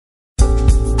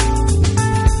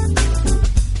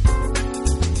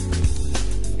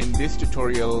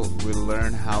tutorial we'll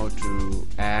learn how to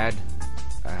add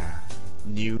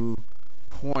new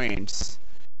points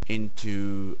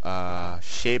into a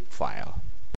shapefile.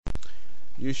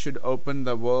 You should open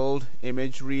the world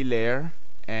imagery layer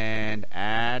and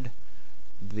add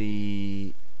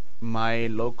the my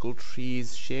local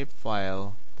trees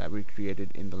shapefile that we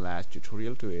created in the last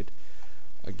tutorial to it.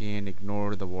 Again,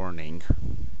 ignore the warning.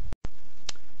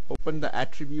 Open the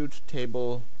attribute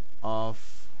table of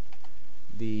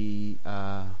the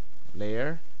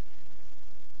layer.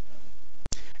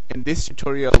 In this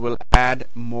tutorial, we'll add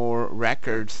more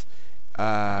records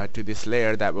to this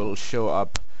layer that will show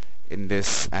up in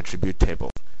this attribute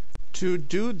table. To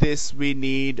do this, we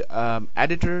need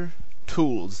editor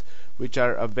tools, which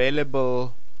are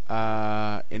available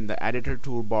in the editor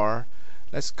toolbar.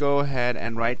 Let's go ahead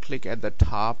and right click at the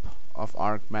top of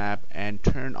ArcMap and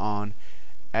turn on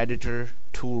editor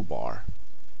toolbar.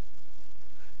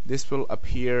 This will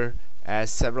appear as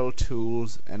several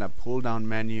tools and a pull down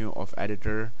menu of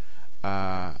editor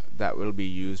that will be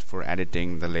used for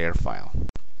editing the layer file.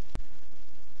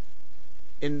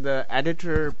 In the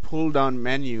editor pull down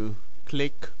menu,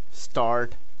 click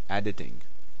Start Editing.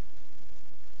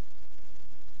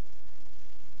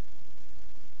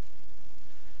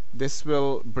 This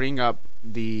will bring up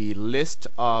the list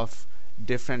of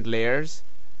different layers.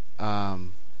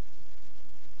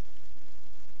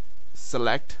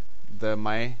 Select the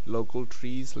My Local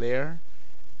Trees layer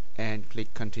and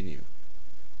click Continue.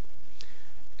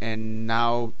 And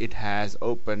now it has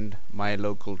opened My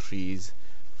Local Trees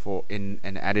in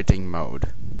an editing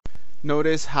mode.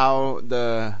 Notice how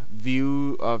the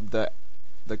view of the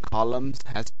columns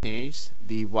has changed.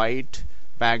 The white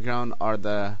background are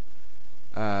the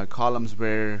columns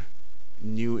where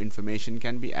new information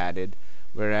can be added,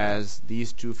 whereas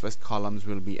these two first columns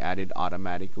will be added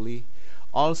automatically.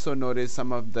 Also notice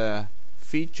some of the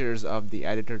features of the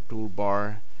editor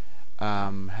toolbar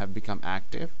have become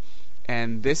active,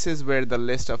 and this is where the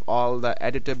list of all the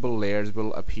editable layers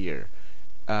will appear.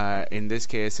 In this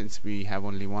case, since we have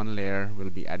only one layer, we'll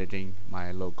be editing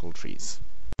My Local Trees.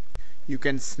 You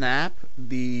can snap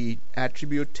the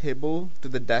attribute table to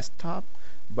the desktop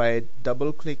by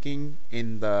double clicking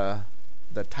in the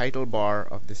title bar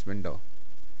of this window,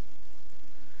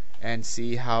 and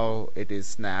see how it is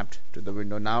snapped to the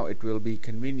window. Now it will be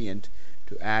convenient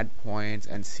to add points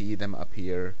and see them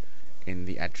appear in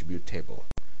the attribute table.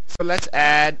 So let's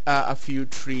add a few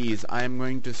trees. I am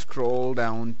going to scroll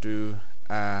down to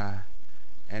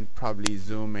and probably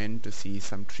zoom in to see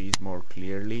some trees more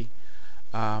clearly,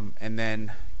 and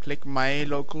then click My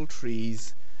Local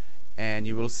Trees, and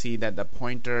you will see that the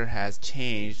pointer has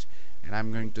changed, and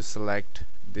I'm going to select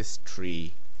this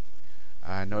tree.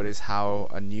 Notice how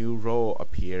a new row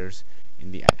appears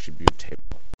in the attribute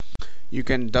table. You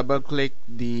can double click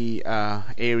the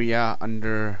area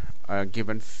under a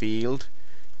given field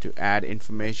to add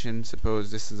information.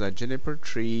 Suppose this is a juniper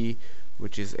tree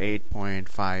which is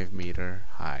 8.5 meter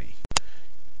high.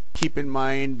 Keep in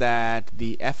mind that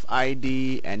the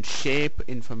FID and shape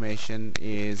information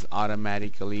is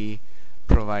automatically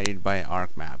provided by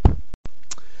ArcMap.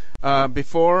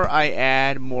 Before I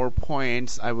add more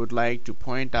points, I would like to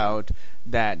point out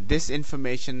that this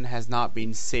information has not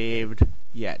been saved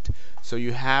yet. So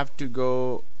you have to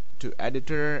go to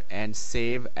Editor and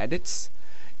Save Edits.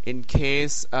 In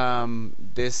case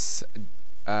this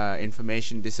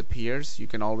information disappears, you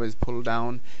can always pull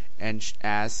down and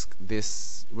ask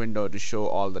this window to show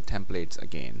all the templates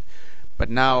again. But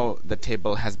now the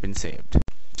table has been saved.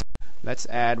 Let's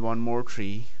add one more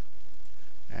tree,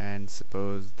 and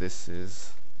suppose this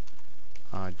is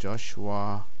a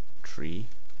Joshua tree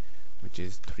which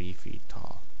is 3 feet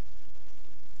tall.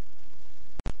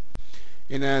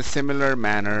 In a similar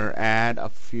manner, add a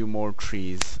few more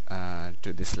trees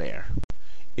to this layer.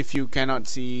 If you cannot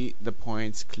see the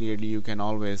points clearly, you can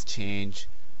always change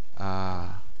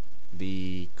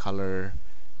the color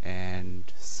and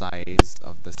size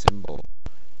of the symbol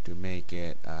to make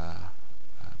it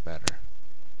better.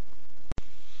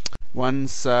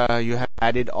 Once you have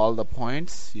added all the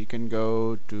points, you can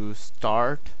go to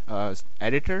Start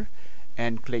Editor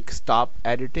and click Stop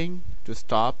Editing to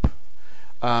stop.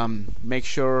 Make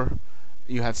sure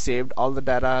you have saved all the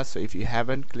data, so if you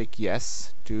haven't, click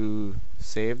Yes to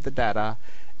save the data,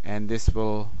 and this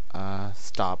will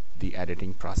stop the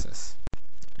editing process.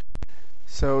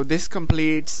 So this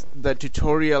completes the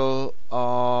tutorial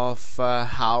of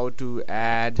how to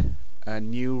add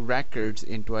new records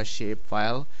into a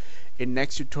shapefile. In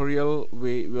next tutorial,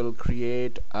 we will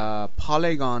create a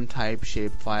polygon type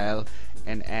shapefile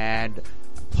and add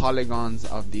polygons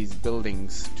of these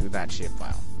buildings to that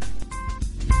shapefile.